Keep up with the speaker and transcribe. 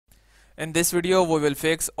In this video, we will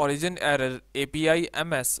fix origin error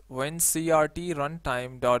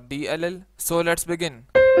api-ms-win-crt-runtime-l1-1-0.dll. So let's begin.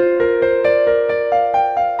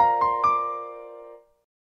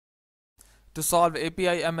 To solve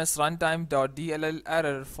api-ms-runtime-l1-1-0.dll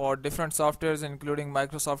error for different softwares including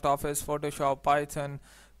Microsoft Office, Photoshop, Python,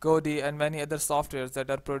 Kodi and many other softwares that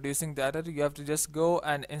are producing the error, you have to just go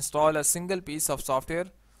and install a single piece of software,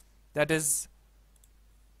 that is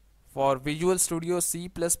for Visual Studio C++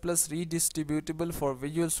 redistributable for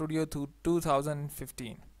Visual Studio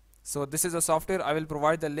 2015. So this is a software. I will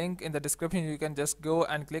provide the link in the description. You can just go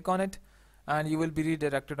and click on it and you will be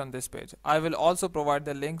redirected on this page. I will also provide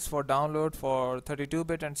the links for download for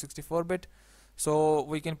 32-bit and 64-bit. So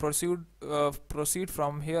we can proceed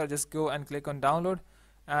from here. Just go and click on download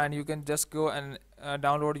and you can just go and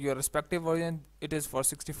download your respective version. It is for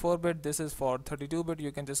 64-bit, this is for 32-bit.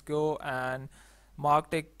 You can just go and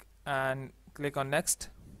mark tick and click on next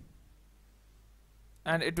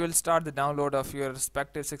and it will start the download of your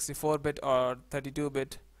respective 64-bit or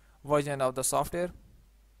 32-bit version of the software.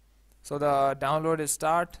 So the download is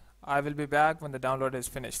start. I will be back when the download is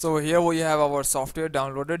finished. So here we have our software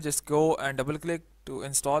downloaded. Just go and double click to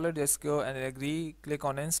install it. Just go and agree, click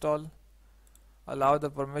on install, allow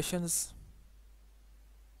the permissions,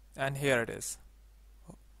 and here it is.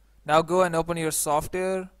 Now go and open your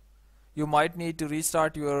software. You might need to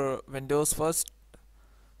restart your Windows first,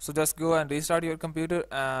 so just go and restart your computer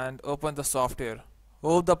and open the software.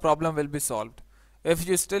 Hope the problem will be solved. If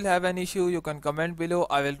you still have an issue, you can comment below.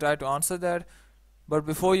 I will try to answer that. But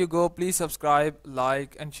before you go, please subscribe,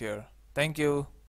 like and share. Thank you.